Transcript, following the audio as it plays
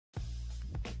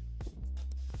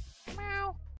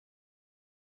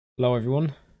Hello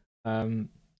everyone.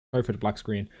 Sorry for the black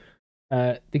screen.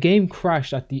 The game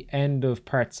crashed at the end of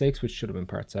part 6, which should have been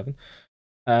part 7.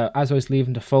 As I was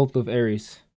leaving the Fault of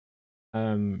Ares.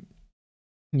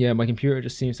 Yeah, my computer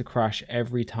just seems to crash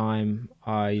every time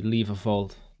I leave a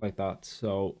vault like that.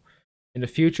 So in the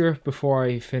future, before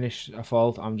I finish a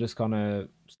vault, I'm just gonna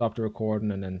stop the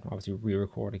recording and then obviously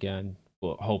re-record again.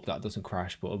 But hope that doesn't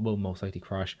crash, but it will most likely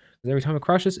crash. Because every time it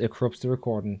crashes, it corrupts the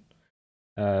recording.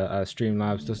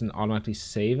 Streamlabs doesn't automatically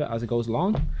save it as it goes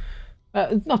along.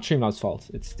 Not Streamlabs' fault,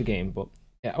 it's the game, but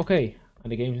yeah, okay.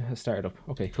 And the game has started up.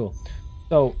 Okay, cool.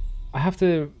 So I have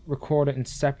to record it in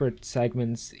separate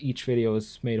segments. Each video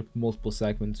is made up of multiple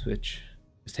segments, which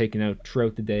is taken out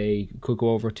throughout the day. Could go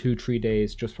over 2-3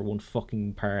 days just for one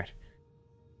fucking part.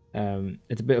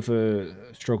 It's a bit of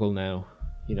a struggle now.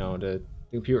 You know, the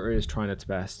computer is trying its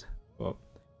best, but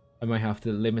I might have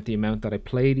to limit the amount that I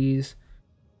play these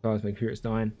because my computer's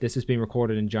dying. This is being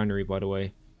recorded in January, by the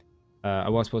way. I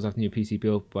was supposed to have the new PC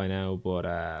built by now,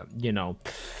 but you know,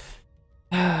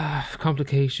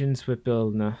 complications with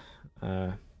building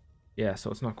it. Yeah, so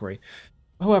it's not great.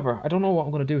 However, I don't know what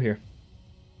I'm gonna do here.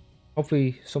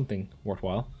 Hopefully something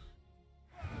worthwhile.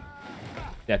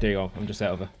 Yeah, there you go. I'm just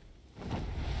out of it.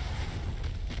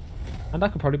 And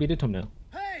that could probably be the thumbnail.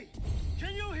 Hey!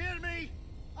 Can you hear me?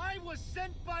 I was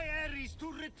sent by Ares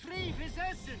to retrieve his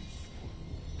essence.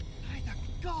 By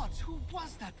the gods, who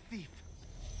was that thief?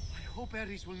 I hope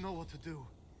Ares will know what to do.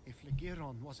 If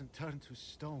Legiron wasn't turned to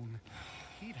stone,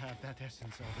 he'd have that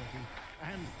essence already.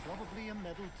 And probably a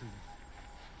medal too.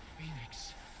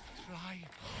 Fenyx, try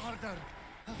harder.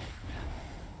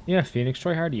 Yeah, Fenyx,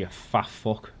 try harder, you fat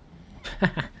fuck.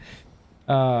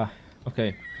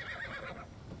 Okay.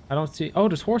 I don't see... Oh,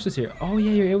 there's horses here. Oh,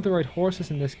 yeah, you're able to ride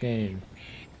horses in this game.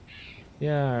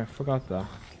 Yeah, I forgot that.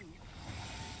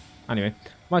 Anyway,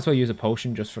 might as well use a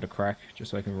potion just for the crack,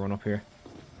 just so I can run up here.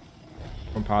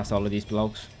 Run past all of these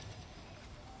blokes.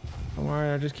 Don't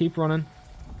worry, I'll just keep running.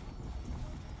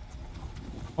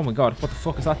 Oh my god, what the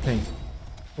fuck is that thing?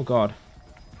 Oh god.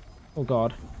 Oh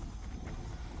god.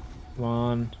 Come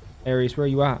on. Ares, where are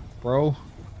you at, bro?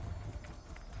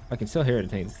 I can still hear the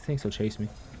thing. The thing still chase me.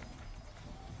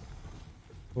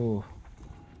 Oh.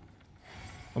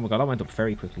 Oh my god, that went up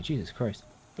very quickly. Jesus Christ.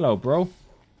 Hello, bro.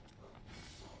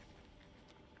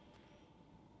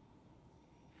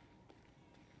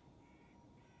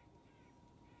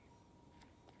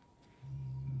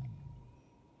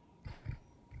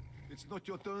 It's not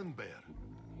your turn, Bear.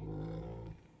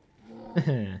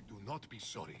 Do not be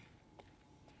sorry.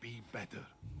 Be better.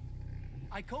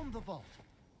 I combed the vault.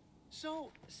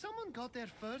 So, someone got there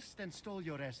first and stole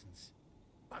your essence.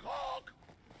 Bagog!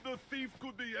 The thief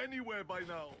could be anywhere by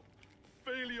now.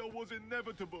 Failure was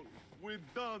inevitable. We're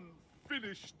done.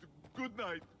 Finished. Good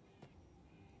night.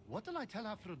 What'll I tell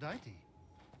Aphrodite?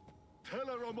 Tell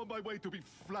her I'm on my way to be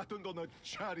flattened on a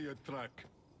chariot track.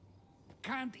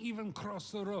 Can't even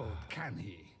cross the road, can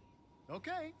he?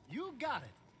 Okay, you got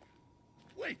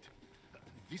it. Wait!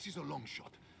 This is a long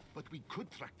shot, but we could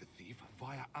track the thief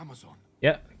via Amazon.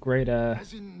 Yeah, great,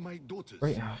 As in my daughters,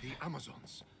 great. the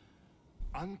Amazons.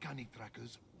 Uncanny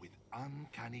trackers with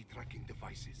uncanny tracking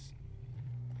devices.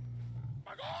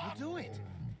 You do it.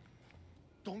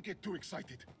 Don't get too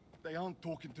excited. They aren't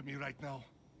talking to me right now.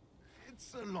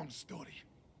 It's a long story.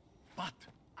 But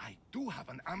I do have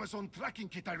an Amazon tracking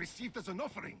kit I received as an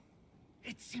offering.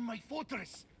 It's in my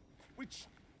fortress, which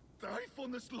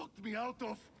Typhon has locked me out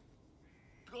of.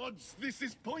 Gods, this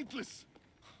is pointless.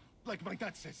 Like my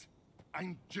dad says,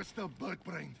 I'm just a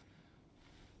bird-brained.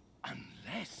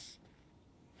 Unless...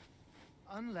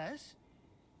 Unless?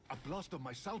 a blast of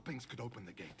my salpings could open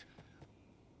the gate.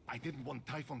 I didn't want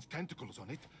Typhon's tentacles on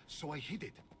it, so I hid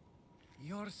it.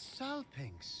 Your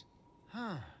salpings.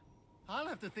 Huh. I'll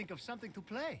have to think of something to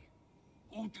play.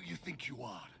 Who do you think you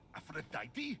are?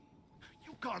 Aphrodite?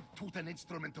 You can't toot an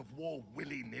instrument of war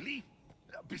willy-nilly.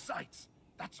 Besides,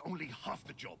 that's only half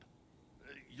the job.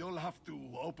 You'll have to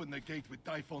open the gate with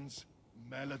Typhon's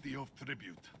Melody of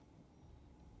Tribute.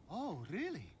 Oh,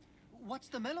 really? What's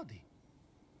the melody?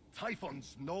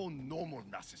 Typhon's no normal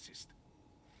narcissist.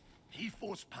 He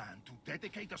forced Pan to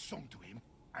dedicate a song to him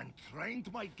and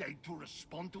trained my gate to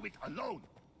respond to it alone.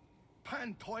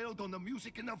 Pan toiled on the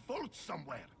music in a vault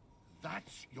somewhere.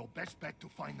 That's your best bet to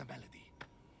find the melody.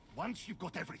 Once you've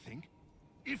got everything,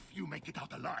 if you make it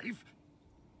out alive,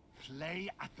 play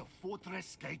at the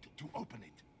fortress gate to open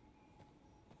it.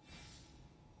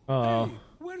 Oh, Hey,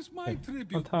 where's my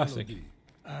tribute fantastic. melody?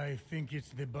 I think it's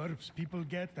the burps people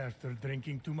get after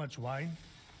drinking too much wine.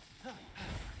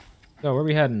 So where are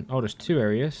we heading? Oh, there's 2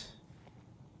 areas.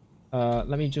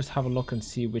 Let me just have a look and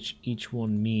see which each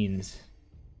one means.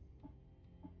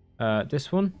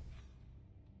 This one.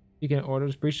 You can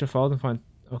orders, breach the vault and find...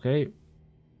 Okay.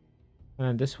 And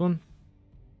then this one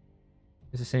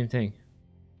is the same thing.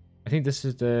 I think this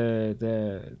is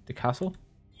the castle.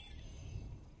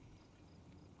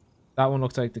 That one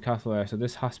looks like the castle there, so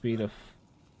this has to be the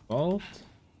vault.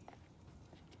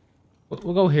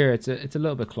 We'll go here. It's a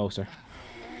little bit closer.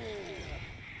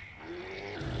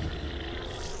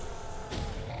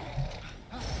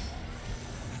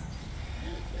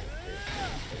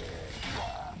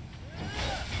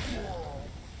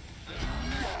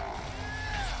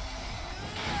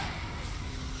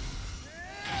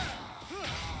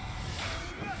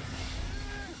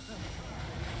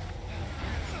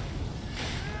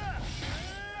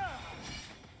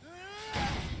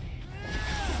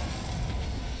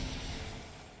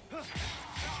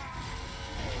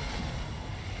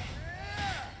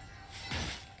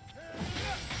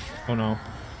 Oh no.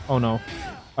 Oh no.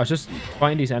 I was just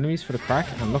fighting these enemies for the crack,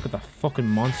 and look at the fucking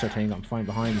monster thing I'm fighting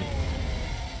behind me.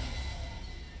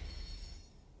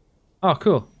 Oh,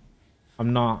 cool.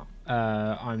 I'm not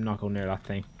going near that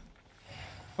thing.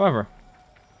 However,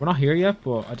 we're not here yet,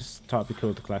 but I just thought it'd be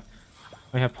cool to collect.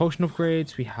 We have potion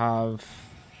upgrades, we have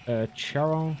a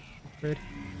Charon upgrade.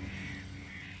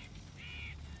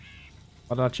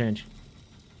 What did that change?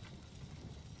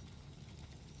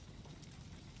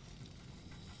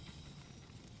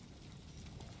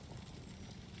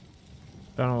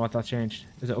 I don't know what that changed.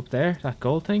 Is it up there? That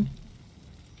gold thing?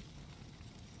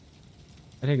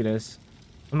 I think it is.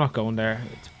 I'm not going there.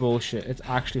 It's bullshit. It's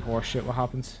actually horseshit what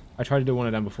happens. I tried to do one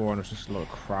of them before and it was just a load of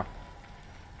crap.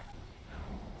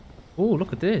 Oh,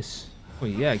 look at this. Oh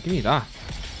yeah, give me that.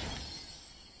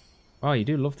 Oh, you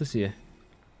do love to see it.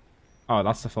 Oh,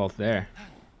 that's the fault there.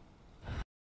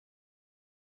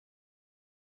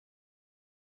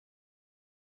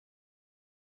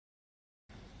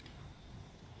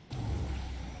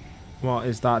 What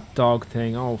is that dog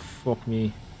thing? Oh, fuck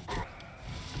me.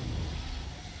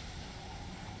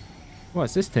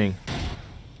 What's this thing?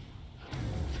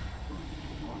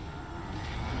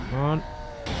 Come on.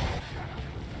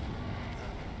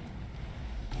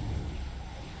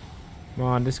 Come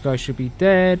on, this guy should be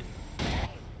dead.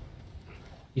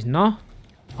 He's not?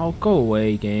 Oh, go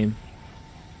away, game.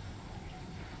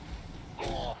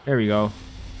 There we go.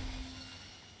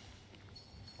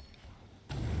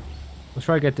 Let's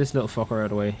try to get this little fucker out of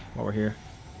the way while we're here.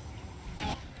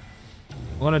 I'm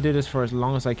gonna do this for as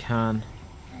long as I can.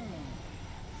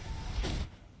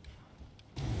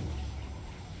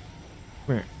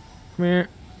 Come here. Come here.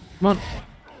 Come on.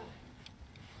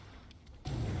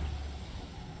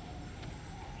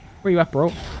 Where you at,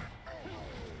 bro?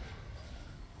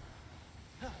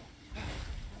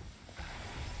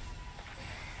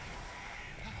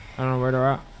 I don't know where they're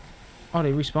at. Oh,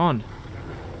 they respawned.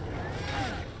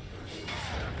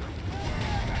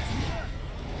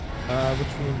 Which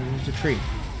one is the tree?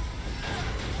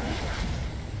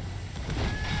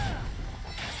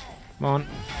 Come on.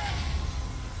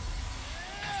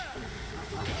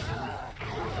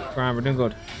 Come on, we're doing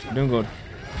good. We're doing good.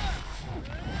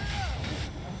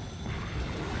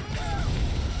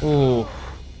 Oh.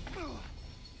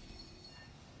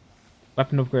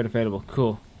 Weapon upgrade available.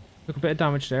 Cool. Took a bit of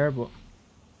damage there, but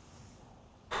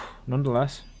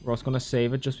nonetheless, we're also going to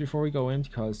save it just before we go in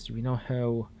because we know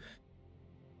how...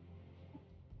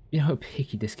 You know how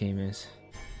picky this game is.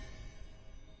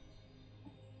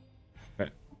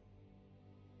 Right.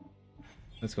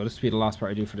 Let's go. This will be the last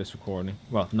part I do for this recording.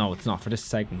 Well, no, it's not. For this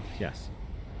segment, yes.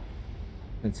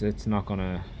 Since it's not going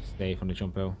to stay when I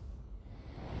jump out.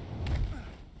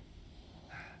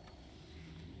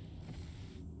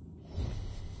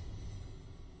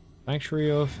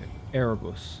 Sanctuary of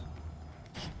Erebus.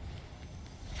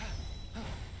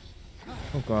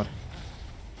 Oh god.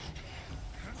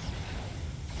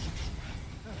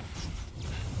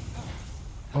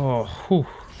 Oh, whew.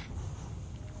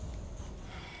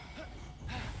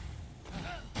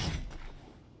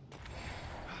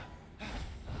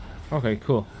 Okay,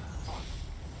 cool.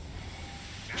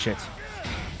 Shit.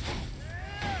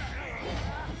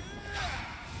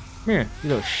 Come here, you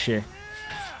little shit.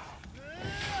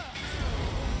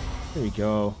 There we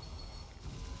go.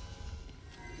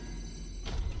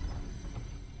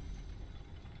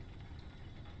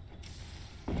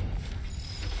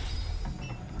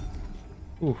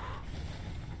 Oof.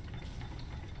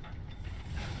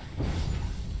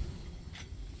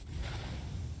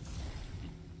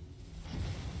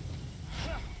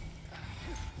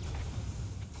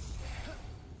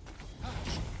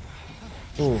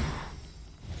 Oof.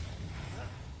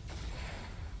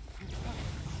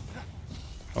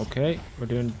 Okay, we're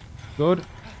doing good.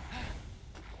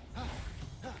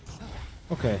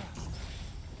 Okay.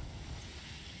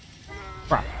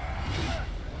 Crap.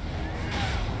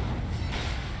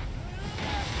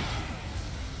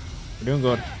 We're doing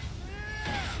good.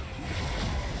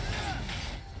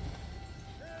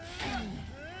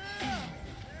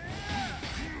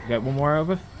 Get one more out of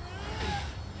it.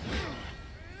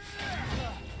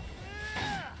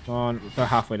 Come on, we're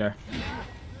halfway there.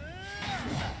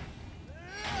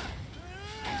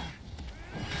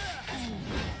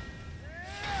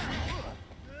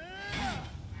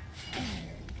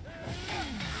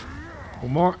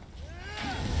 One more.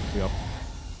 There we go.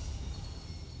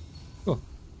 Cool.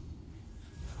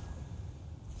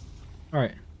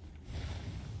 Alright.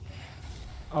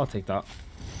 I'll take that.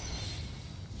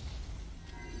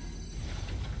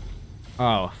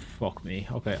 Oh, fuck me.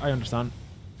 Okay, I understand.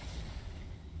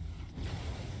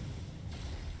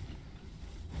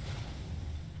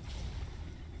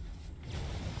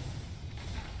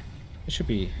 It should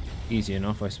be easy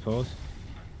enough, I suppose.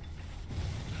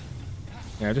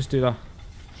 Yeah, just do that.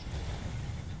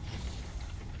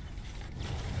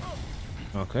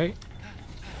 Okay.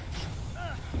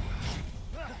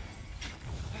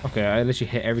 Okay, I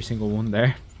literally hit every single one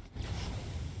there.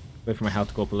 Wait for my health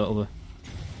to go up a little bit.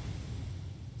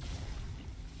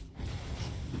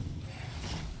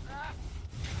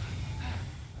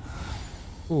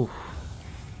 Ooh.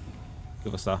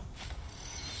 Give us that.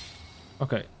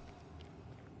 Okay.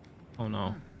 Oh no.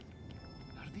 Are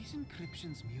these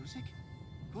encryptions music?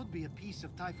 Could be a piece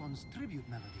of Typhon's tribute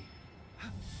melody.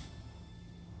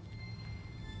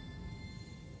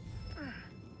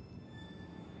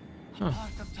 A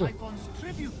part of Typhon's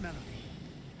tribute melody.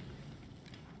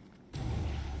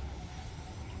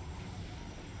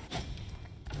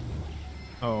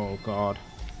 Oh god.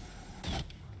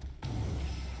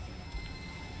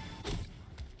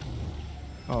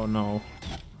 Oh no.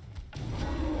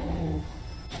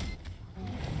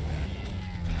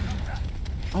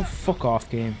 Oh, fuck off,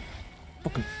 game.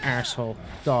 Fucking arsehole.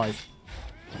 Die.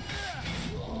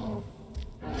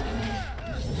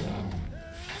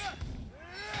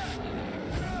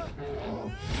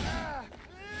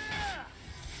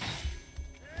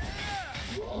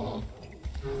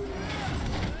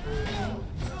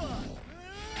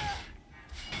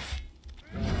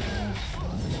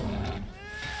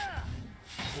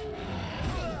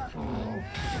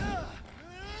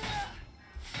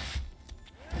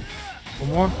 One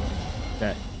more?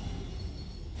 Dead.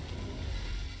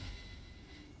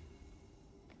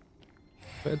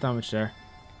 Bit of damage there.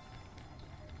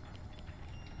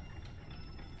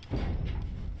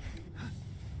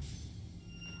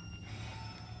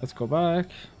 Let's go back.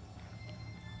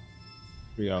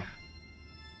 Here we go.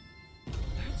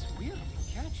 That's weirdly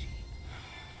catchy.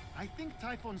 I think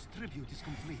Typhon's tribute is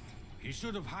complete. He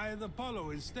should have hired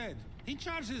Apollo instead. He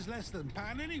charges less than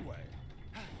Pan anyway.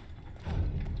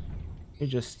 You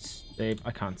just save.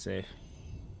 I can't save.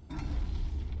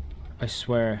 I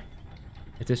swear,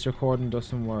 if this recording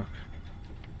doesn't work,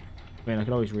 I mean, I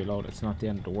could always reload. It's not the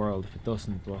end of the world if it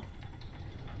doesn't, but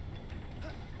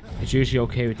it's usually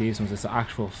okay with these ones. It's the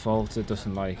actual faults it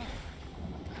doesn't like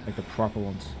the proper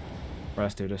ones. Right,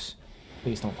 let's do this.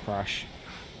 Please don't crash.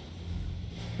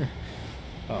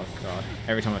 Oh god!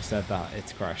 Every time I've said that,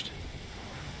 it's crashed.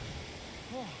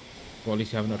 Well, at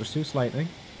least you have another Zeus lightning.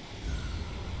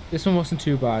 This one wasn't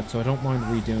too bad, so I don't mind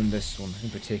redoing this one in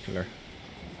particular.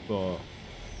 But,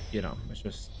 you know, it's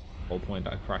just the whole point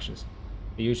that it crashes.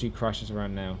 It usually crashes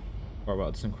around now. Or, well,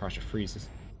 it doesn't crash, it freezes.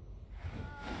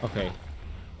 Okay.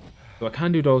 So I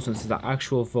can do those ones. It's the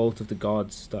actual Vault of the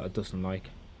Gods that it doesn't like.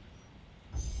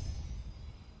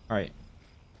 Alright.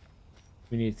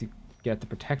 We need to get the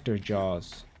Protector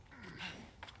Jaws.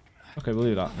 Okay, we'll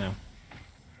do that now.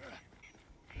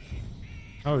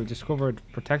 Oh, we discovered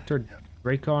Protector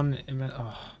Dracon.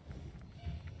 Oh.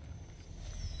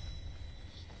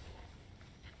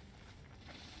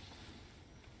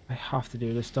 I have to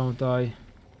do this, don't I?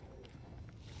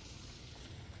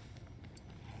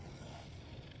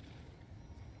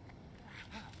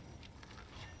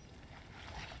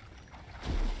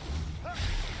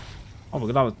 Oh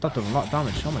my god, that does a lot of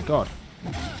damage. Oh my god.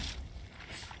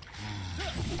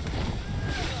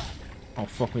 Oh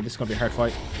fuck me, this is gonna be a hard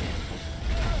fight.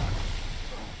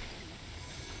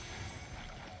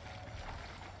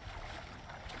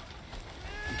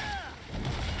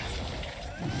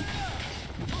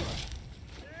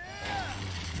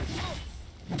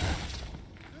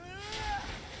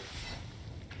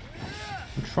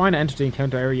 I'm trying to enter the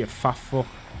encounter area, you fat fuck.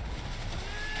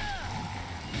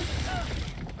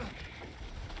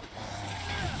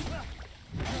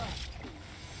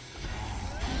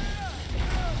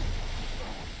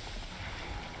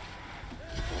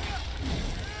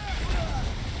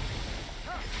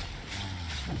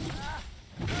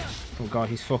 god,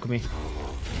 he's fucking me.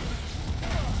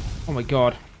 Oh my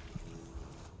god.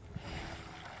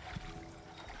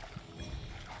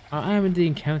 I am in the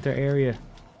encounter area.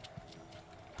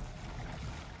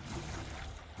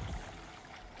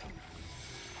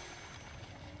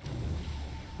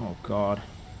 Oh god.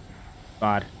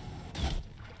 Bad.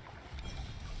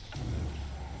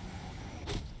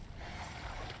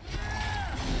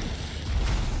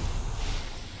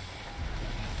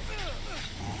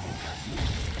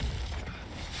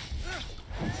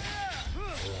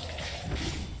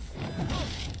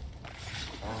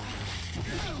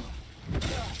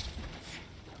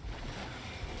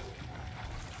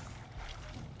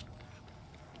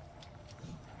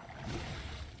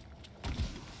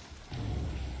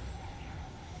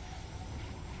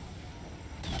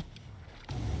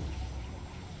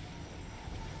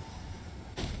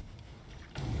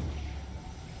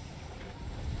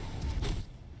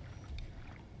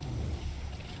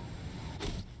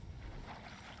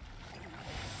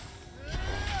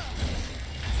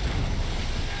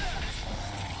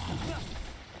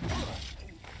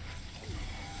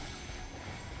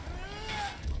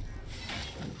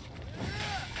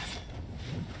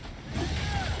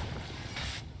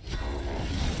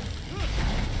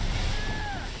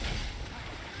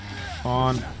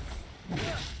 On.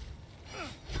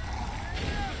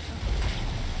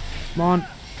 Come on.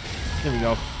 There we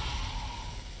go.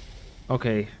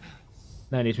 Okay.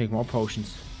 Now I need to make more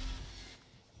potions.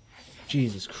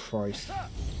 Jesus Christ.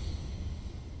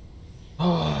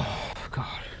 Oh,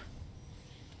 God.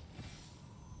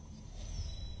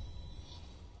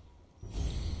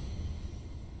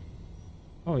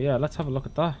 Oh, yeah, let's have a look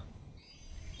at that.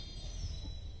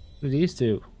 What are these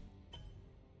two?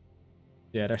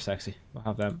 Yeah, they're sexy. We'll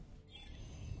have them.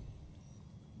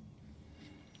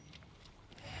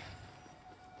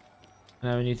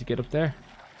 Now we need to get up there.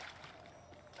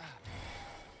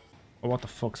 Oh, what the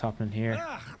fuck's happening here?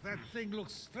 Ugh, that thing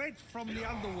looks straight from the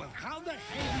underworld. How the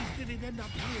hell did it end up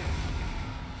here?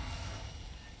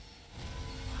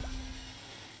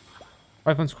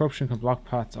 Typhon's corruption can block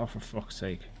paths. Oh, for fuck's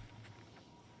sake.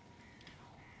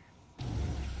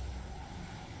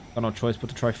 Got no choice but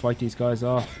to try fight these guys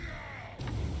off.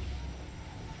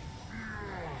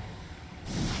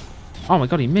 Oh my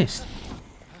god, he missed.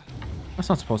 That's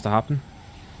not supposed to happen.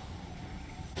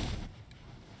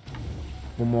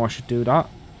 One more should do that.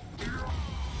 There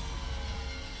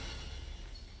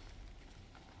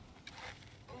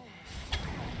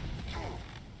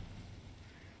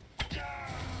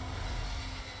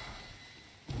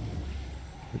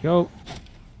we go.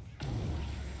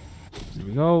 There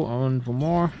we go. And one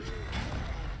more.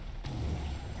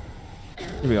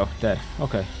 There we go. Dead.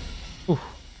 Okay. Ooh.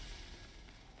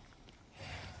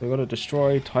 We're gonna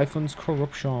destroy Typhon's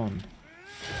corruption.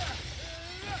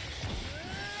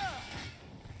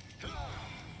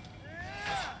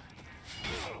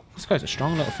 This guy's a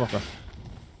strong little fucker.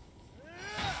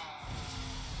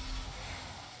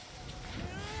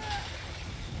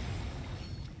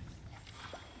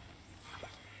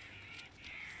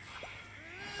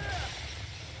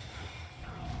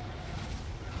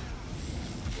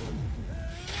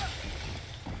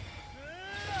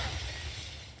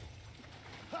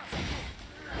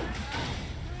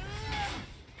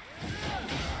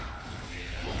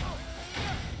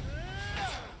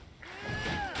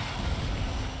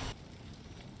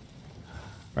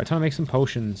 Right, time to make some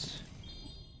potions.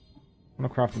 I'm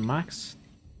gonna craft a max.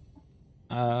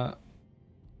 Yeah,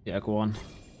 go on.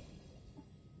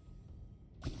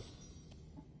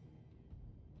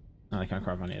 No, I can't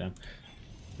craft any of them.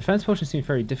 Defense potions seem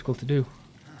very difficult to do.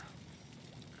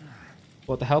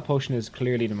 But the health potion is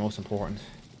clearly the most important.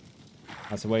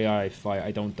 That's the way I fight.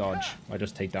 I don't dodge. I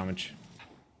just take damage.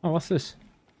 Oh, what's this?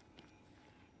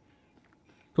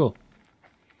 Cool.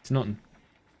 It's nothing.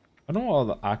 I don't know what all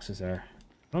the axes are.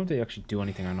 I don't know if they actually do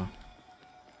anything or not.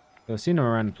 I've seen them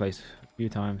around the place a few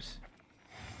times.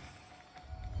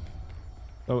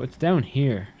 So it's down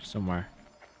here somewhere.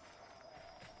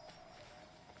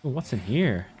 Oh, what's in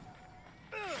here?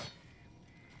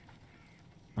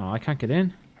 Oh, I can't get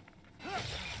in.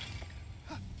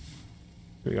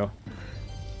 There we go.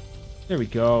 There we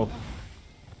go.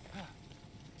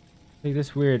 Like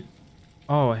this weird.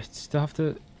 Oh, I still have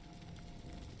to.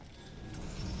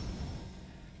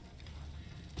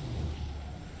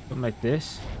 Something like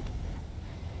this.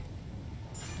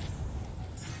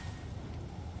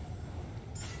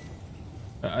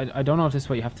 I don't know if this is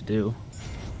what you have to do.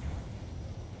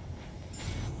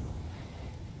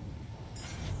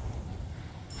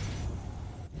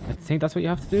 I think that's what you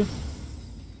have to do.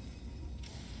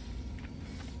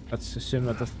 Let's assume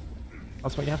that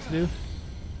that's what you have to do.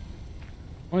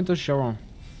 Point does show on.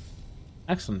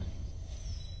 Excellent.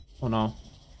 Oh no.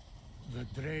 The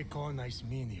Dracon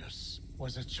Ismenius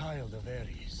was a child of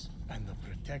Ares and the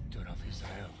protector of his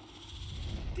realm.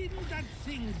 Didn't that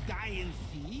thing die in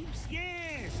Thebes?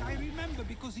 Yes, I remember,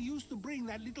 because he used to bring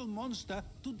that little monster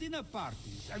to dinner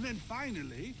parties. And then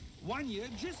finally, one year,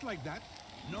 just like that,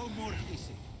 no more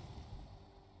hissing.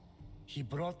 He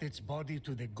brought its body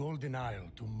to the Golden Isle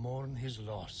to mourn his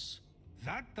loss.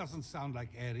 That doesn't sound like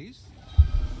Ares.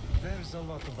 There's a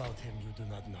lot about him you do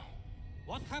not know.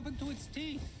 What happened to its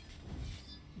teeth?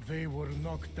 They were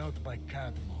knocked out by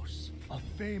Cadmos, a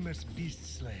famous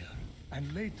beast slayer,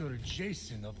 and later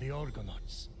Jason of the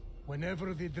Argonauts.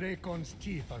 Whenever the Dracon's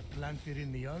teeth are planted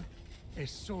in the earth, a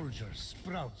soldier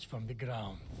sprouts from the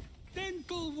ground.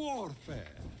 Dental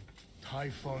warfare.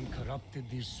 Typhon corrupted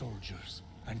these soldiers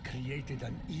and created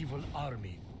an evil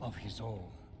army of his own.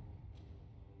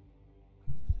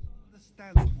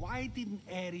 Understand, why didn't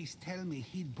Ares tell me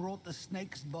he'd brought the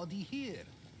snake's body here?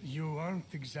 You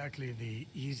aren't exactly the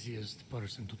easiest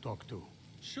person to talk to.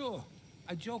 Sure,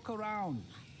 I joke around.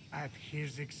 At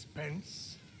his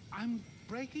expense? I'm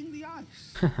breaking the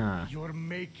ice. You're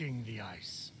making the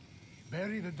ice.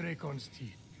 Bury the Dracon's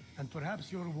teeth, and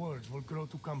perhaps your words will grow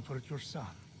to comfort your son.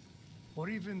 Or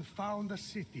even found a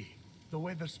city, the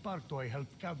way the Spartoi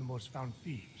helped Cadmos found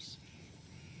Thebes.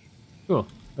 Cool.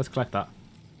 Let's collect that.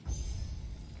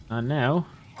 And now...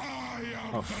 I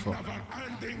am Oh, fuck.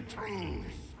 never-ending truth.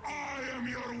 I am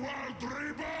your world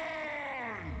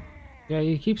reborn. Yeah,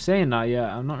 you keep saying that,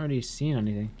 yeah. I'm not really seeing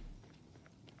anything.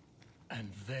 And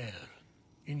there,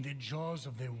 in the jaws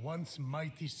of the once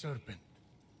mighty serpent,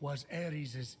 was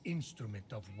Ares'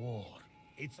 instrument of war.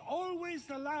 It's always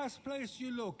the last place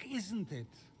you look, isn't it?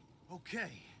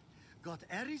 Okay. Got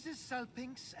Ares'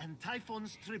 salpinx and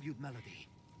Typhon's tribute melody.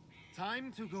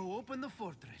 Time to go open the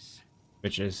fortress.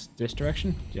 Which is this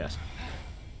direction? Yes.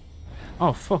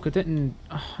 Oh fuck! I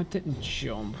didn't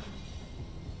jump.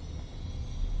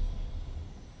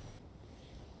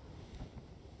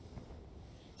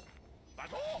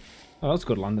 Oh, that's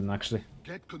good landing actually.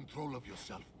 Get control of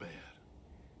yourself, Bear.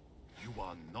 You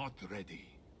are not ready.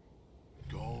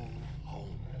 Go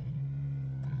home.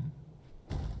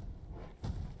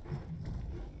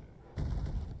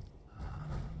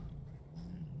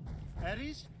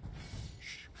 Ares?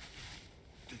 Shh.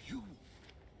 Do you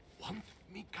want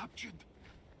me captured?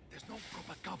 There's no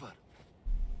proper cover.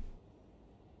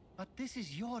 But this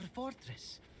is your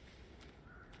fortress.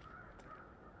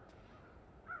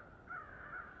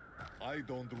 I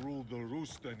don't rule the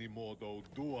roost anymore, though,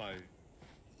 do I?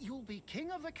 You'll be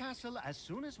king of the castle as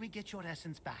soon as we get your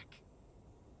essence back.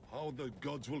 How the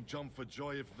gods will jump for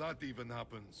joy if that even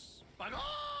happens. But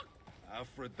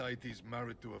Aphrodite's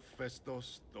married to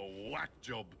Hephaestus, the whack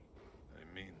job.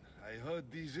 I mean, I heard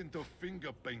he's into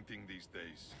finger painting these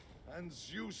days. And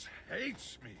Zeus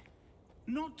hates me.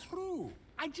 Not true.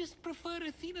 I just prefer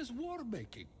Athena's war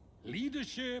making.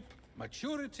 Leadership,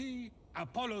 maturity,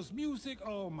 Apollo's music.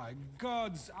 Oh my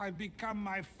gods, I've become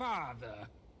my father.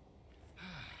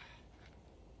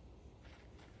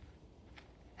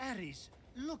 Ares,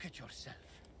 look at yourself.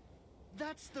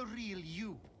 That's the real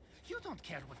you. You don't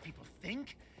care what people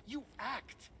think. You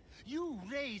act. You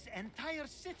raise entire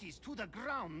cities to the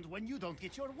ground when you don't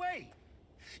get your way.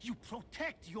 You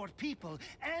protect your people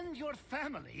and your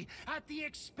family at the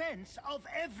expense of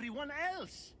everyone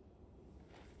else.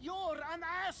 You're an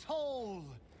asshole!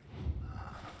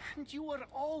 And you were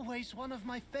always one of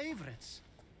my favorites.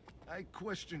 I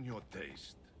question your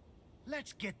taste.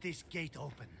 Let's get this gate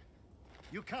open.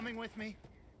 You coming with me?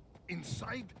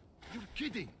 Inside? You're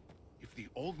kidding. If the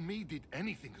old me did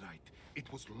anything right,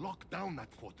 it was lock down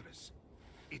that fortress.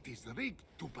 It is rigged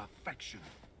to perfection.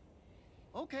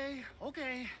 Okay,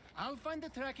 okay. I'll find the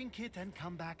tracking kit and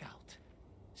come back out.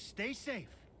 Stay safe.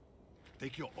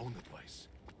 Take your own advice.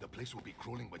 The place will be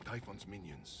crawling with Typhon's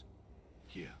minions.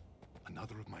 Here,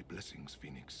 another of my blessings,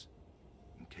 Fenyx.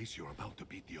 In case you're about to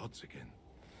beat the odds again.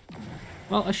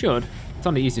 Well, I should. It's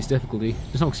on the easiest difficulty.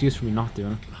 There's no excuse for me not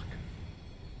doing it. Good luck.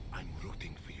 I'm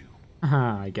rooting for you.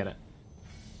 Haha, I get it.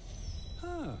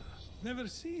 Ah, never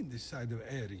seen this side of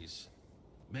Ares.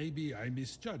 Maybe I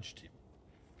misjudged him.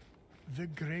 The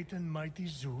great and mighty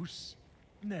Zeus?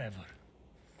 Never.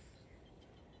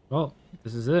 Well,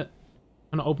 this is it.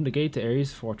 I'm gonna open the gate to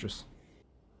Ares' fortress.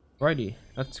 Righty,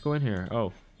 let's go in here.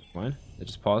 Oh, fine. They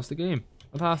just paused the game.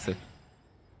 Fantastic.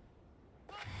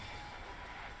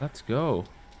 Let's go.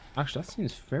 Actually, that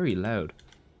seems very loud.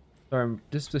 Sorry,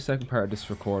 this is the second part of this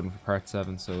recording for part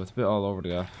 7, so it's a bit all over the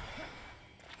gap.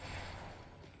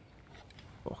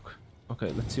 Fuck.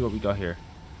 Okay, let's see what we got here.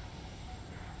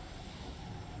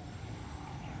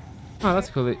 Oh, that's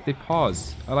cool. They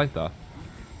pause. I like that.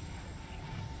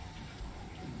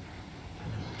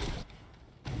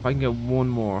 If I can get one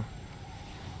more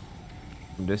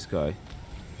from this guy.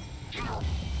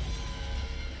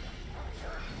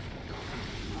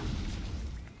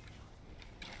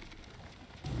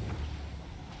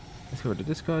 Let's go to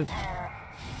this guy.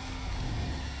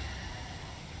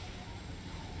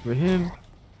 For him.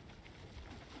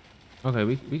 Okay,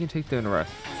 we can take down the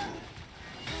rest.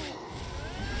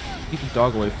 Keep the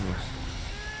dog away from us.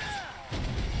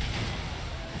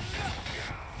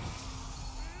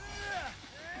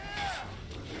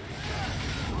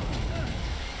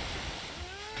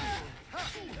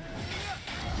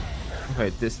 Okay,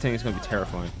 this thing is going to be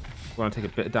terrifying. We're going to take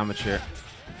a bit of damage here.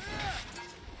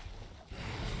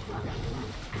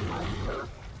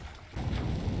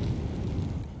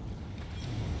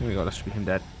 There we go, that should be him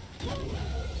dead.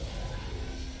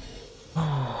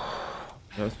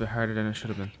 That was a bit harder than it should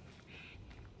have been.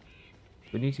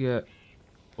 We need to get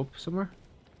up somewhere?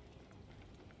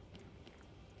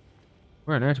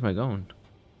 Where on earth am I going?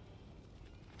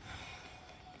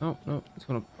 Oh, no, it's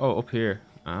going up. Oh, up here.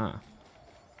 Ah.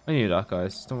 I knew that,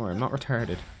 guys. Don't worry, I'm not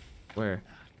retarded. Where?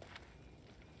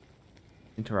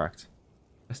 Interact.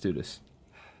 Let's do this.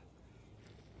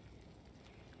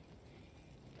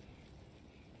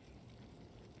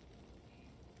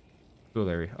 Cool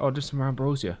area. Oh, just some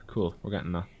ambrosia. Cool, we're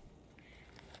getting that.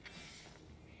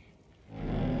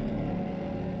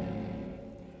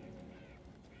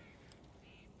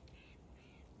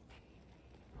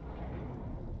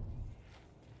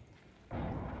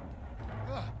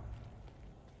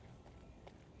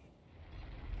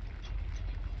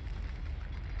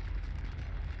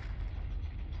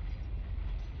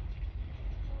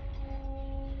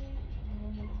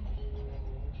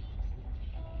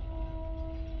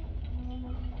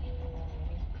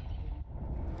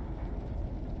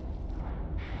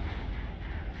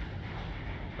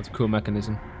 That's a cool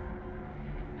mechanism.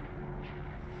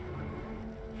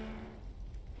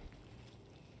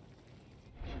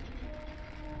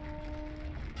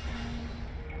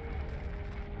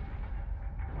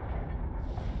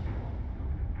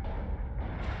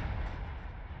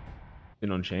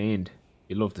 Been unchained.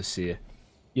 You'd love to see it.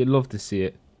 You'd love to see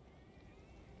it.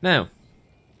 Now,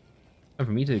 time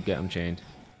for me to get unchained.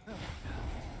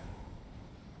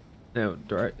 Now,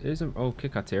 there's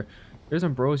Kit Kat's here. There's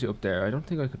ambrosia up there. I don't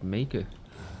think I could make it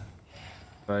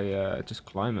if I just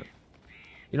climb it.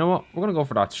 You know what? We're gonna go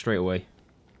for that straight away.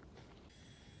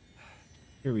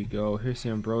 Here we go. Here's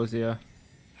the ambrosia.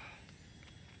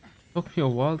 Took me a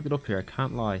while to get up here. I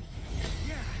can't lie.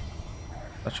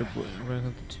 That should bring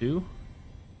up to 2.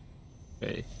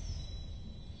 Okay.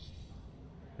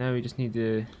 Now we just need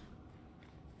to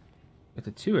get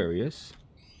the 2 areas.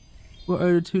 What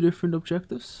are the 2 different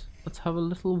objectives? Let's have a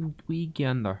little wee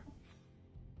gander.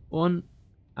 1,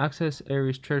 access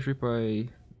areas treasury by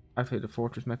activate the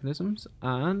fortress mechanisms,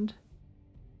 and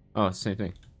oh, it's the same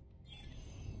thing.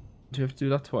 Do you have to do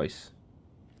that twice?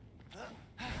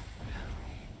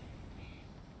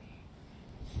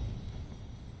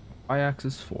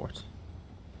 I-axis fort.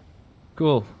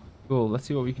 Cool, cool. Let's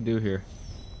see what we can do here.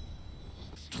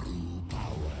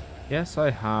 Yes, I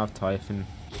have Typhon.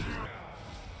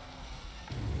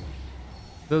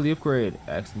 Build the upgrade.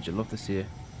 Excellent, you'd love to see it.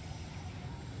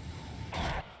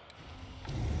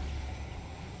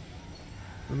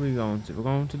 Where are we going to? We're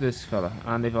going to this fella,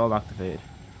 and they've all activated.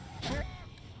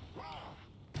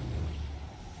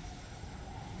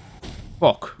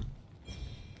 Fuck.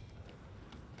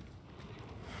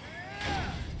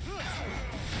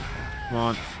 Come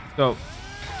on, let's go.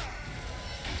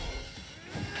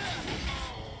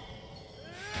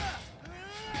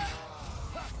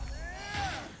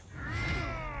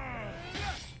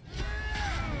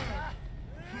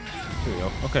 Here we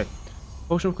go. Okay.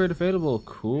 Potion upgrade available.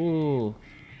 Cool.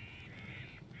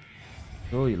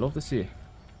 Oh, you love to see it.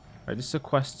 Alright, this is a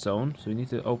quest zone, so we need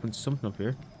to open something up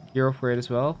here. Gear upgrade as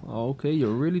well. Okay, you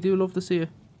really do love to see it.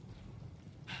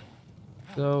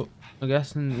 So, I'm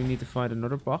guessing we need to find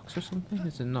another box or something.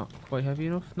 Is it not quite heavy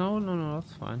enough? No, no, no,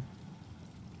 that's fine.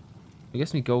 I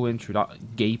guess we go in through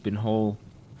that gaping hole.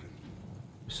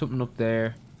 There's something up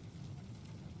there.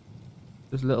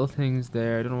 There's little things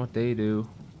there. I don't know what they do.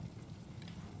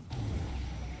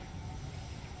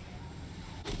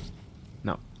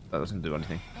 No, that doesn't do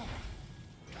anything.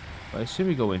 But I assume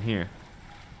we go in here.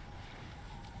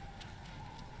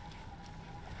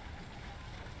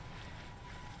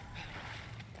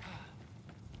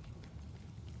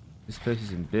 This place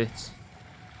is in bits.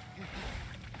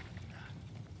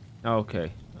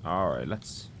 Okay, alright,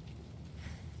 let's...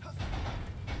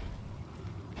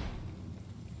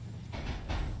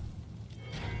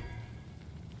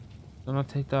 Did I not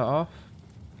take that off?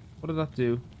 What did that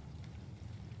do?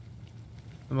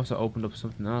 I must have opened up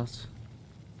something else.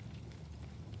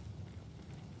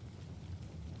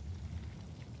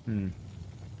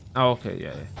 Oh, okay,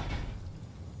 yeah.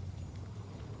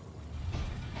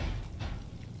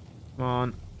 Come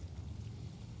on.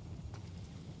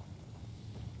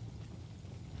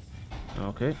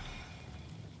 Okay.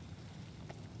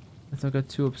 Let's not get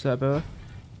too upset about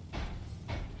it.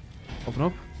 Open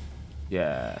up.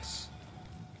 Yes.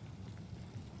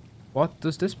 What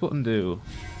does this button do?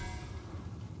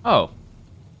 Oh.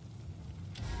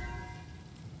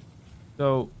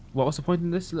 So, what was the point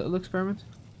in this little experiment?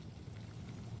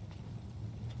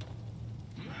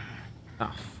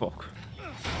 Ah, fuck.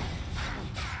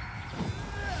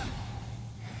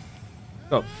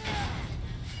 Go.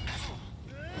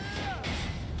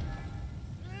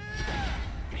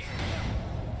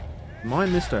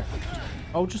 Mine, mister.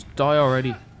 Oh, just die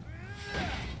already.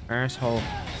 Arsehole.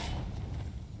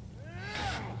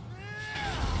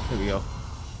 There we go.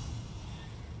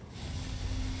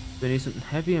 Do we need something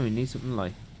heavy and we need something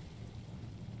light?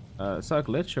 Is that a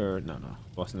glitch or... No,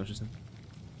 wasn't interesting.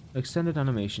 Extended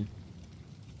animation.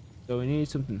 So we need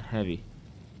something heavy.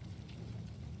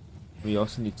 We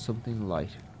also need something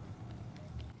light.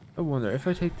 I wonder if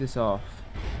I take this off.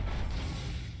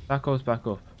 That goes back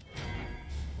up.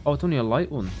 Oh, it's only a light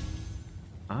one.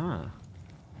 Ah.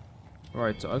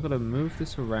 Right, so I gotta move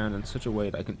this around in such a way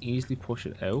that I can easily push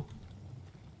it out.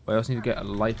 But I also need to get a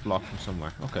light block from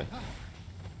somewhere. Okay.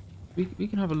 We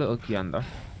can have a little gander.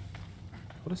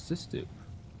 What does this do?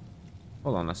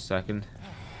 Hold on a second.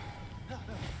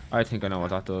 I think I know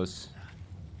what that does.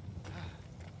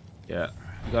 Yeah.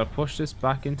 You gotta push this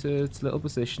back into its little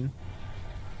position.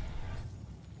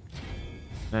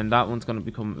 And that one's gonna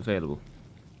become available.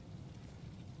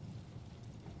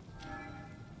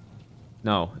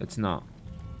 No, it's not.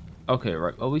 Okay,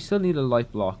 right. Well, we still need a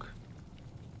light block.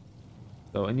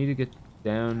 So I need to get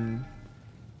down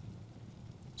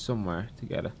somewhere to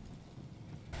get it.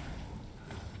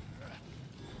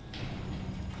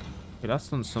 Okay, that's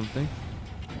done something.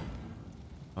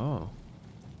 Oh.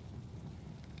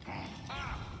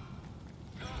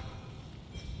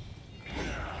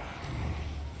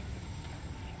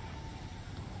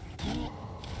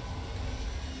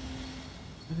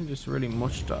 I think there's really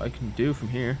much that I can do from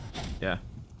here. Yeah.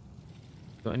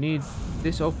 So I need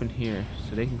this open here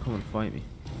so they can come and fight me.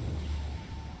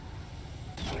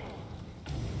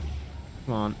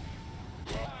 Come on.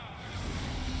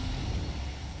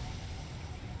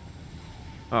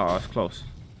 Oh, that's close.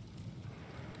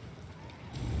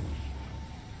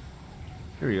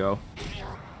 Here we go.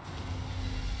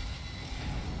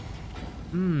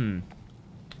 I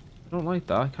don't like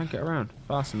that. I can't get around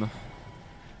fast enough.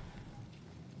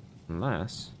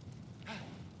 Unless...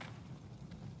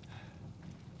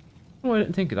 Oh, I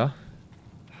didn't think of that.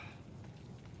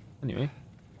 Anyway.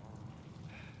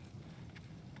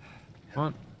 Come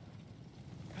on.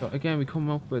 So again, we come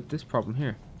up with this problem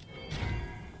here.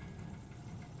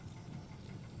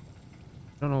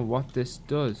 I don't know what this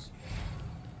does.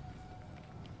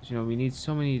 You know, we need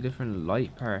so many different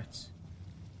light parts.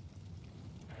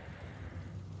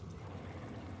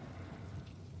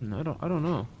 I don't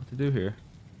know what to do here.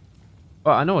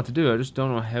 Well, I know what to do, I just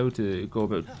don't know how to go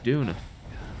about doing it.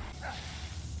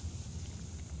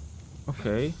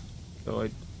 Okay, so I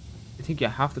think you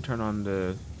have to turn on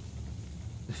the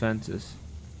defenses.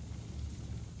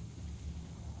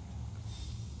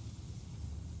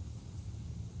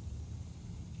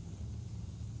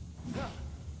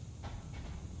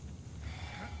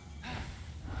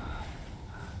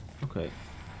 Okay,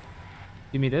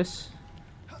 give me this.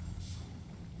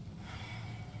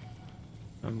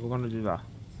 And we're gonna do that.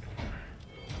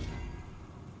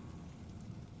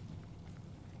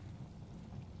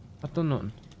 That done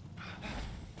nothing.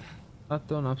 That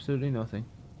done absolutely nothing.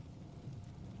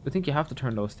 I think you have to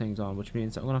turn those things on, which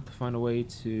means I'm gonna have to find a way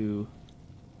to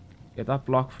get that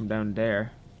block from down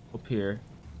there up here.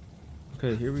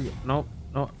 Okay, here we go.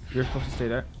 No, you're supposed to stay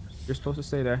there. You're supposed to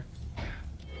stay there.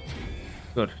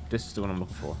 Good. This is the one I'm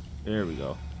looking for. There we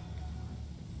go.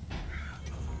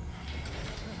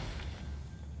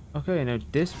 Okay, now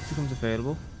this becomes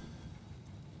available.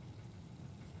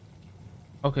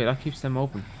 Okay, that keeps them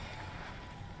open.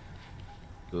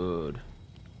 Good.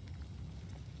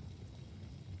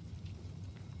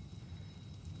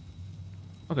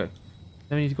 Okay.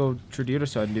 Then we need to go through the other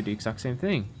side and do the exact same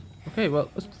thing. Okay,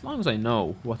 well, as long as I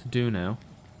know what to do now.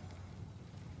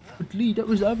 But Lee, that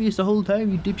was obvious the whole time,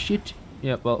 you dipshit.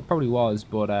 Yeah, well, it probably was,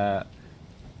 but I'm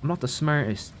not the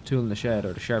smartest tool in the shed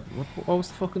or the sharp. What was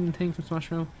the fucking thing from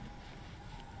Smash Mouth?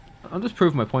 I'll just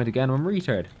prove my point again. I'm a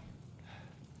retard.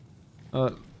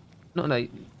 Not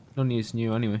like none of these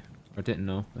knew anyway, or didn't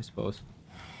know, I suppose.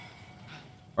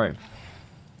 Right.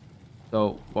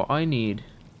 So what I need.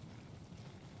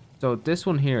 So this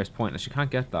one here is pointless. You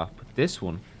can't get that, but this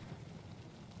one.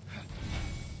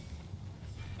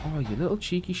 Oh, you little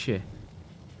cheeky shit.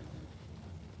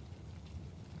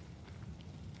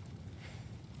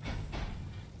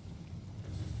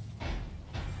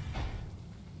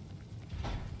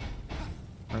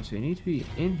 Alright, so you need to be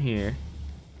in here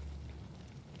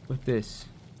with this.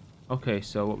 Okay,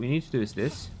 so what we need to do is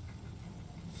this.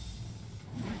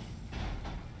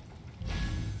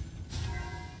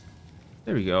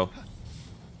 There we go.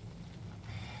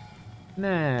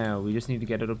 Now, we just need to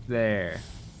get it up there.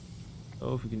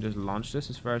 So if we can just launch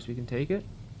this as far as we can take it.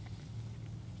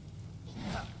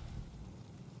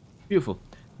 Beautiful.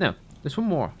 Now, there's one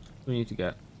more we need to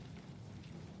get.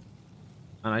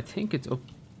 And I think it's up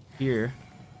here.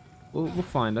 We'll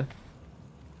find it.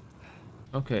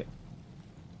 Okay.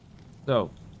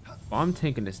 So, what I'm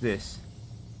thinking is this.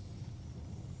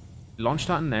 Launch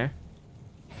that in there.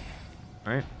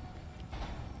 Alright.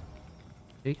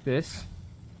 Take this.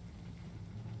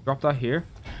 Drop that here.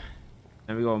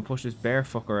 And we go and push this bear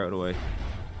fucker out of the way.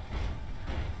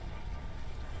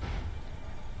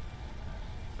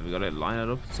 And we gotta line it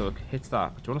up so it hits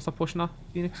that. Do you wanna stop pushing that,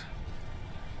 Fenyx?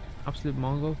 Absolute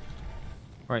Mongo.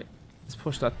 Right, let's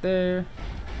push that there.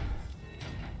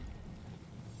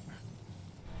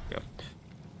 Go.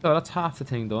 So that's half the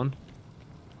thing done.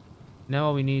 Now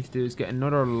all we need to do is get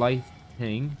another light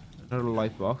thing. Another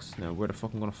light box. Now where the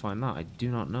fuck I'm gonna find that? I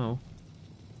do not know.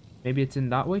 Maybe it's in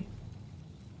that way?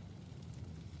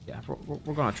 Yeah,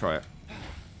 we're gonna try it.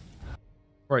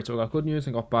 Right, so we got good news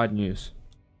and got bad news.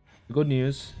 The good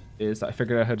news is that I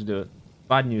figured out how to do it.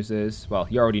 Bad news is, well,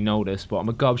 you already know this, but I'm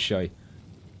a gobshy.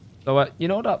 So, you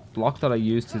know that block that I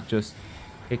used to just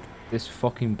pick this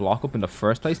fucking block up in the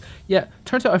first place? Yeah,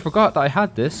 turns out I forgot that I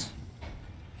had this.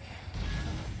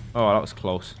 Oh, that was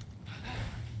close.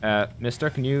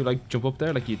 Mister, can you, like, jump up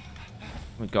there? Like, you...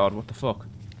 Oh my god, what the fuck?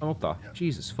 I'm up there.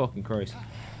 Jesus fucking Christ.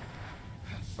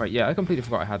 Right, yeah, I completely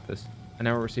forgot I had this. And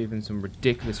now we're receiving some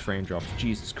ridiculous frame drops.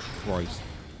 Jesus Christ.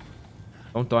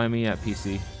 Don't die on me yet,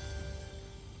 PC.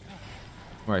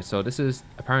 Right, so this is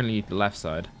apparently the left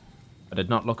side. I did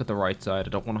not look at the right side. I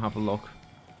don't want to have a look.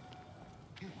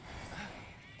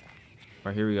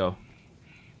 Right, here we go.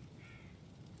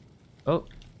 Oh,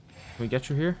 can we get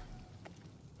through here?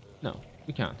 No,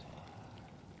 we can't.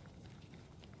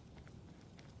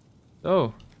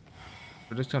 So,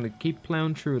 we're just going to keep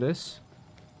plowing through this.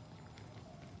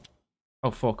 Oh,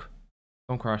 fuck.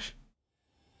 Don't crash.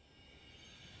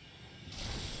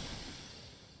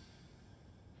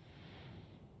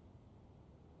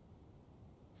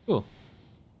 Cool.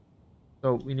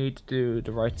 So we need to do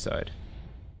the right side.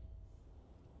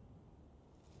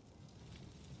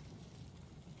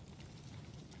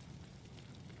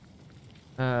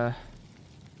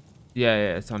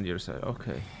 Yeah, it's on the other side.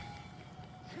 Okay.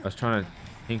 I was trying to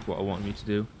think what I want me to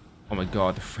do. Oh my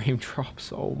god, the frame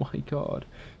drops. Oh my god.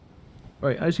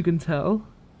 Right, as you can tell,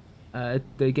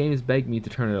 the game has begged me to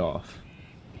turn it off.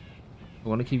 I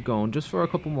want to keep going just for a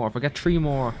couple more. If I get 3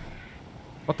 more...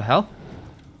 What the hell?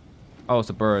 Oh, it's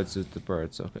the birds. It's the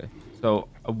birds. Okay. So,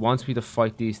 it wants me to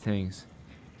fight these things.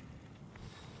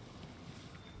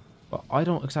 But I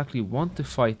don't exactly want to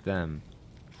fight them.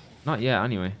 Not yet,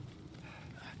 anyway.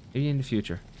 Maybe in the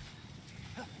future.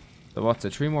 So what's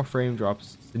it? 3 more frame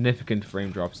drops. Significant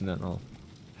frame drops, and then I'll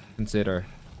consider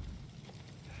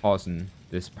pausing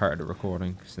this part of the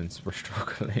recording since we're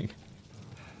struggling.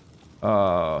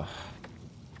 Yeah,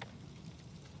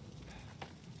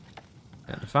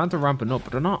 the fans are ramping up,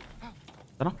 but they're not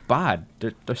bad.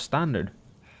 They're standard.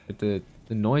 The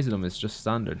noise of them is just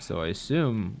standard, so I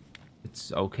assume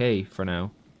it's okay for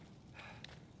now.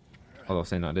 Although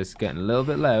saying that, it's getting a little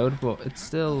bit loud, but it's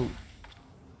still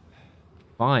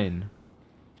fine.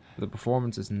 The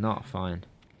performance is not fine.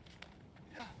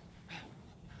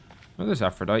 Oh, there's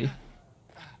Aphrodite.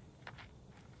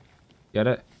 Get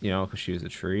it? You know, because she was a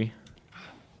tree.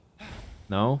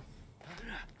 No?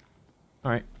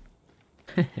 Alright.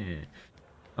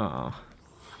 Uh-oh.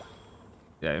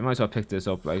 Yeah, you might as well pick this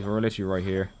up. Like, we're literally right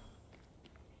here.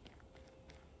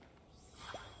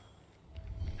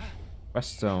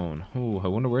 West zone. Ooh, I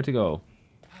wonder where to go.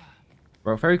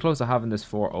 We're very close to having this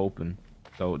 4 open.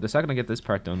 So the second I get this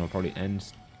part done, I'll probably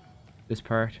end this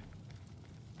part.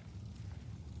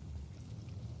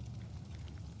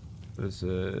 There's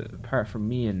a part for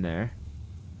me in there.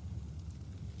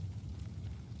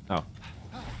 Oh.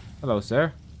 Hello,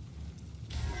 sir.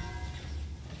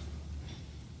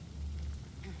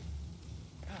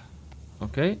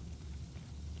 Okay.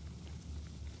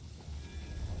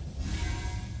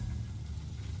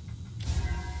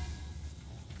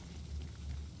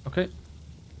 Okay.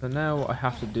 So now what I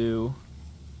have to do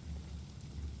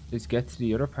is get to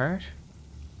the other part,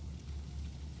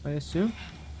 I assume.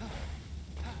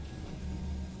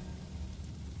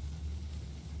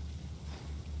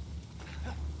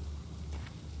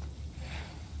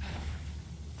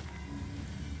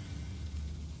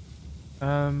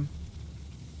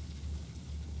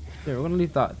 There, we're gonna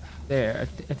leave that there.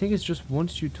 I think it's just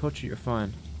once you touch it, you're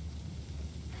fine.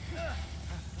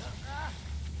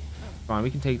 Fine,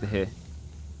 we can take the hit.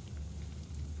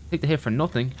 Take the hit for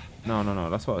nothing. No,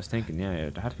 that's what I was thinking. Yeah,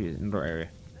 there had to be another area.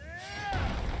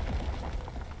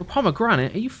 For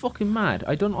pomegranate? Are you fucking mad?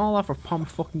 I done all that for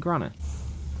pomegranate.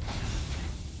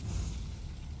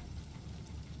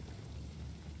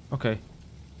 Okay. I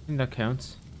think that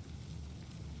counts.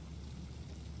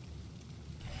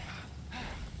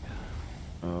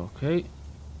 Okay.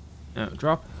 Now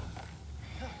drop.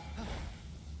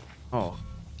 Oh.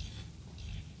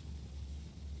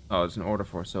 Oh, it's an order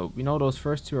for. So we know those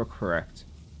first two are correct.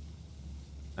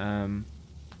 Oh,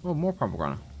 more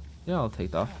pomegranate. Yeah, I'll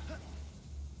take that.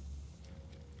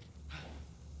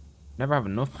 Never have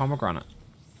enough pomegranate.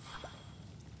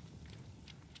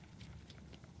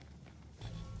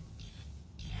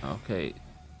 Okay.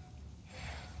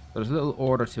 There's a little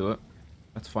order to it.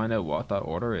 Let's find out what that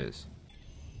order is.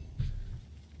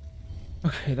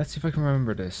 Okay, let's see if I can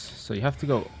remember this. So you have to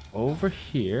go over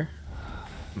here.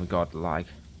 Oh my god, lag.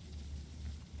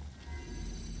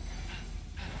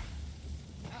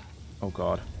 Oh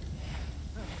god.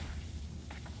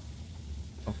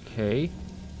 Okay.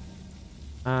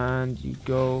 And you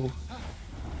go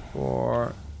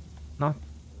for not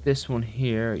this one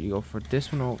here, you go for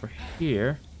this one over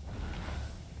here.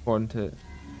 According to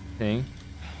thing.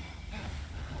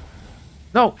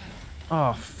 No!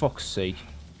 Oh, fuck's sake.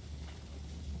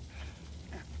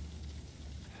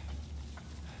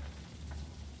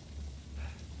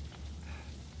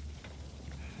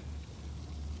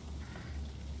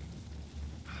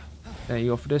 There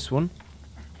you go for this one.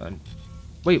 And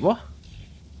wait, what?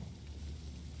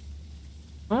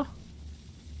 Huh?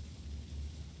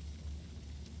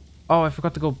 Oh, I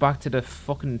forgot to go back to the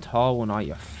fucking tall one. Oh,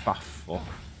 you fat fuck.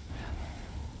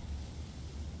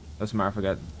 Doesn't matter if I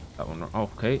get that one. Oh,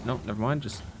 okay, no, never mind.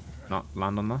 Just not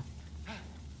land on that.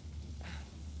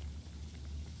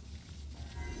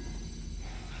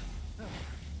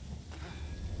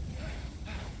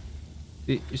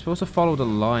 You're supposed to follow the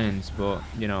lines, but,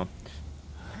 you know,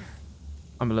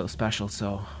 I'm a little special,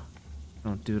 so I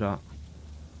don't do that.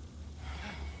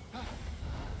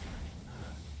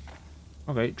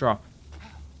 Okay, drop.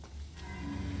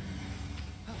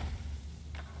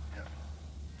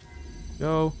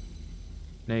 Go.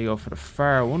 Now you go for the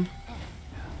far one.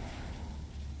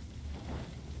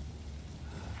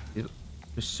 There's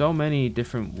so many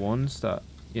different ones that,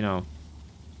 you know,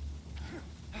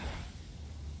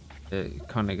 it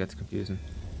kind of gets confusing.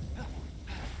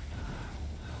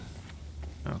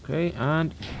 Okay,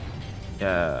 and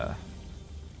yeah.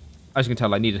 As you can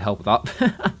tell, I needed help with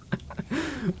that.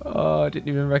 Oh, I didn't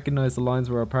even recognize the lines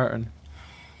were a pattern.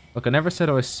 Look, I never said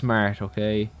I was smart,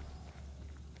 okay?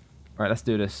 Alright, let's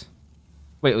do this.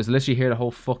 Wait, it was literally here the whole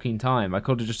fucking time. I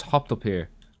could have just hopped up here.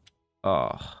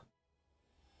 Oh.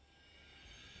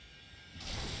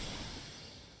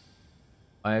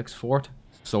 IX fort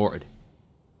sorted.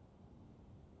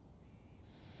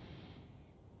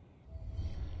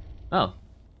 Oh.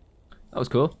 That was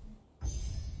cool.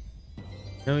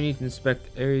 Now we need to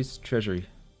inspect Ares' treasury.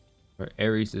 Or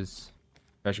Ares'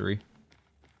 treasury.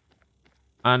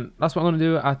 And that's what I'm going to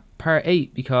do at part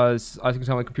 8, because as you can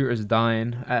tell, my computer is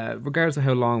dying. Regardless of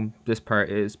how long this part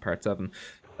is, part 7,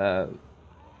 the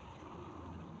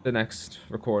next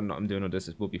recording that I'm doing of this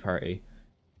will be part 8.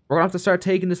 We're going to have to start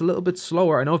taking this a little bit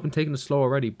slower. I know I've been taking it slow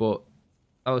already, but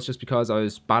that was just because I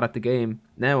was bad at the game.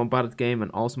 Now I'm bad at the game,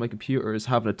 and also my computer is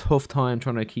having a tough time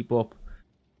trying to keep up.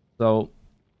 So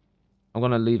I'm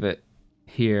going to leave it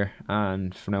here,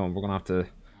 and for now on we're going to have to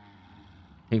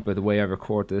think about the way I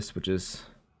record this, which is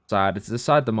sad. It's a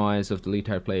sad demise of the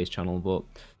LeetardPlays channel, but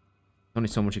only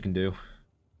so much you can do.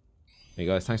 Hey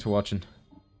guys, thanks for watching.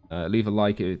 Leave a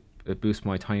like, it boosts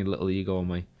my tiny little ego on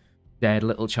my dead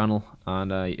little channel,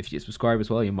 and if you subscribe as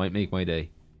well, you might make my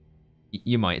day.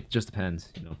 You might, it just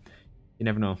depends, you know. You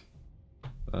never know.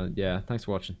 Yeah, thanks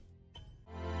for watching.